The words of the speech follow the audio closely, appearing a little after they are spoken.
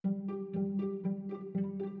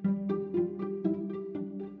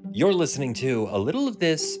You're listening to A Little of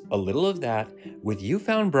This, A Little of That with You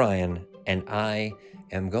Found Brian, and I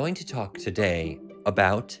am going to talk today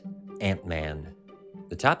about Ant-Man.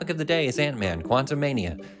 The topic of the day is Ant-Man,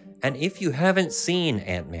 Quantumania. And if you haven't seen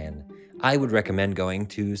Ant-Man, I would recommend going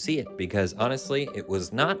to see it because honestly, it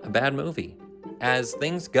was not a bad movie. As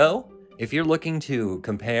things go, if you're looking to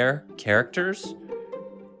compare characters,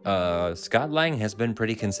 Scott Lang has been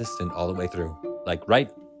pretty consistent all the way through. Like,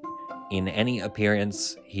 right in any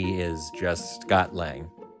appearance, he is just Scott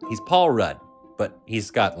Lang. He's Paul Rudd, but he's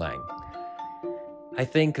Scott Lang. I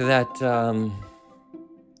think that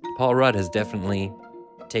Paul Rudd has definitely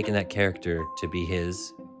taken that character to be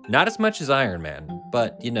his. Not as much as Iron Man,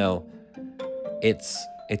 but, you know, it's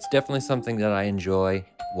definitely something that I enjoy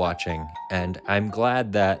watching. And I'm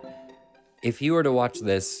glad that if you were to watch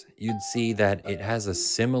this, you'd see that it has a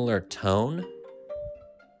similar tone,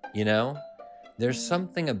 you know? There's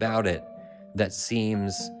something about it that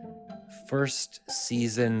seems first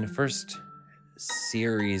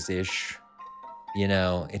series-ish, you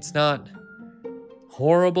know? It's not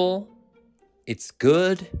horrible, it's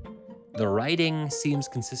good. The writing seems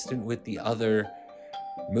consistent with the other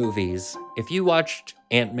movies. If you watched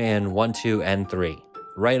Ant-Man 1, 2, and 3,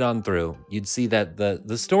 right on through, you'd see that the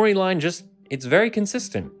storyline just, it's very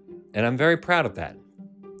consistent, and I'm very proud of that.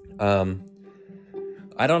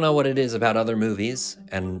 I don't know what it is about other movies,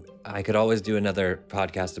 and I could always do another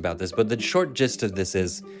podcast about this, but the short gist of this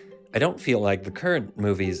is, I don't feel like the current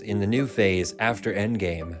movies in the new phase after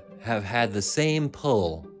Endgame have had the same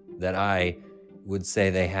pull that I would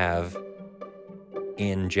say they have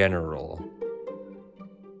in general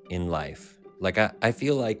in life. Like, I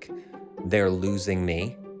feel like they're losing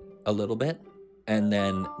me a little bit, and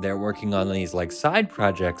then they're working on these like side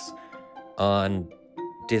projects on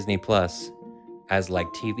Disney Plus as like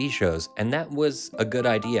TV shows, and that was a good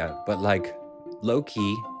idea, but like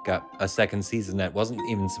Loki got a second season that wasn't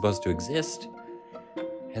even supposed to exist,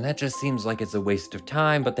 and that just seems like it's a waste of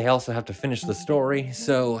time, but they also have to finish the story,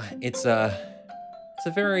 so it's a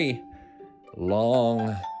very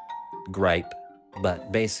long gripe,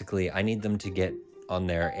 but basically I need them to get on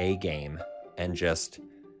their A game and just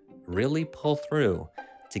really pull through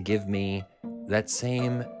to give me that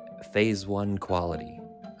same phase 1 quality,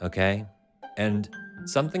 okay? And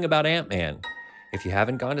something about Ant-Man, if you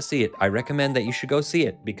haven't gone to see it, I recommend that you should go see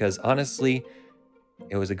it, because honestly,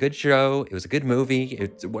 it was a good show, it was a good movie,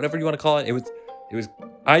 it's whatever you want to call it, it was,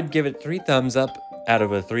 I'd give it 3 thumbs up out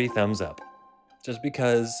of a 3 thumbs up, just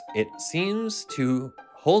because it seems to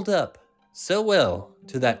hold up so well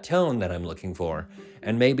to that tone that I'm looking for,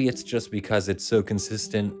 and maybe it's just because it's so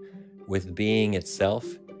consistent with being itself,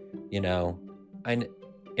 you know.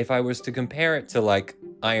 If I was to compare it to like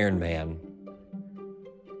Iron Man,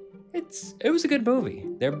 it was a good movie.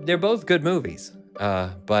 They're both good movies.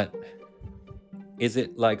 But is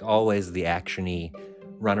it like always the action-y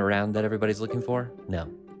runaround that everybody's looking for? No,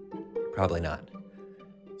 probably not.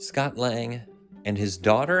 Scott Lang and his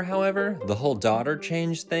daughter, however, the whole daughter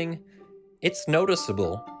change thing, it's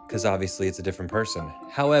noticeable because obviously it's a different person.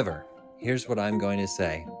 However, here's what I'm going to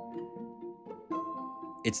say.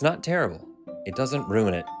 It's not terrible. It doesn't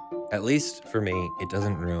ruin it. At least for me, it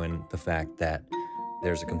doesn't ruin the fact that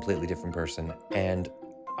there's a completely different person, and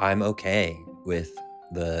I'm okay with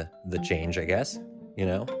the change, I guess, you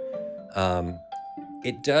know?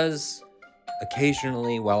 It does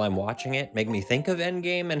occasionally, while I'm watching it, make me think of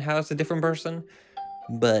Endgame and how it's a different person,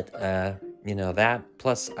 but, you know, that,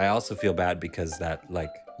 plus I also feel bad because that, like,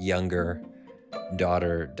 younger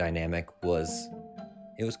daughter dynamic was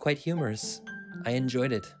quite humorous. I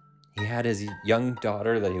enjoyed it. He had his young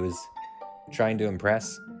daughter that he was trying to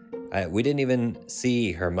impress. We didn't even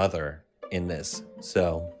see her mother in this,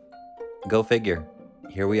 so go figure.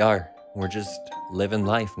 Here we are. We're just living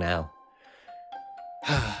life now.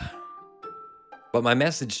 But my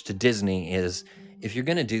message to Disney is, if you're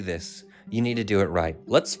gonna do this, you need to do it right.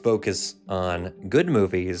 Let's focus on good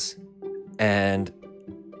movies, and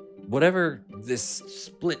whatever this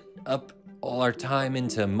split up all our time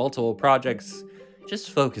into multiple projects,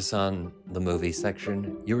 just focus on the movie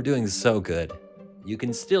section. You were doing so good. You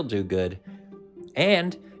can still do good.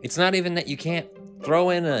 And it's not even that you can't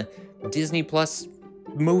throw in a Disney Plus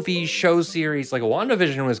movie show series. Like,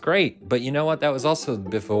 WandaVision was great, but you know what? That was also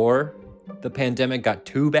before the pandemic got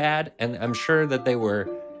too bad, and I'm sure that they were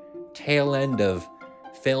tail end of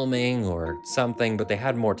filming or something, but they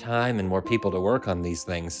had more time and more people to work on these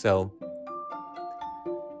things. So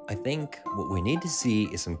I think what we need to see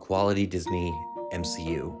is some quality Disney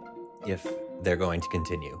MCU if they're going to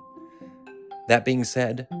continue. That being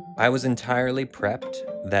said, I was entirely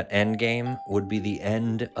prepped that Endgame would be the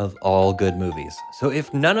end of all good movies. So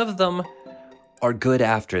if none of them are good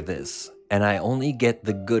after this, and I only get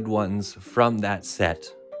the good ones from that set,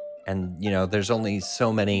 and, there's only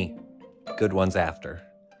so many good ones after,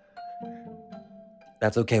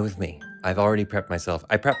 that's okay with me. I've already prepped myself.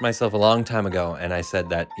 I prepped myself a long time ago, and I said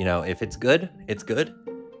that, if it's good, it's good,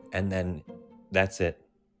 and then that's it.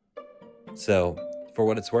 So, for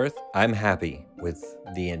what it's worth, I'm happy with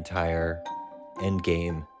the entire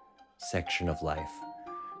Endgame section of life.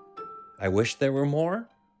 I wish there were more,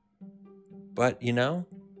 but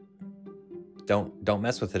don't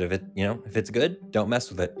mess with it. If it's good, don't mess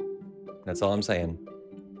with it. That's all I'm saying.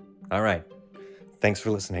 All right. Thanks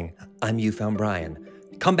for listening. I'm You Found Brian.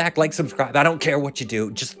 Come back, like, subscribe. I don't care what you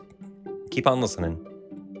do. Just keep on listening.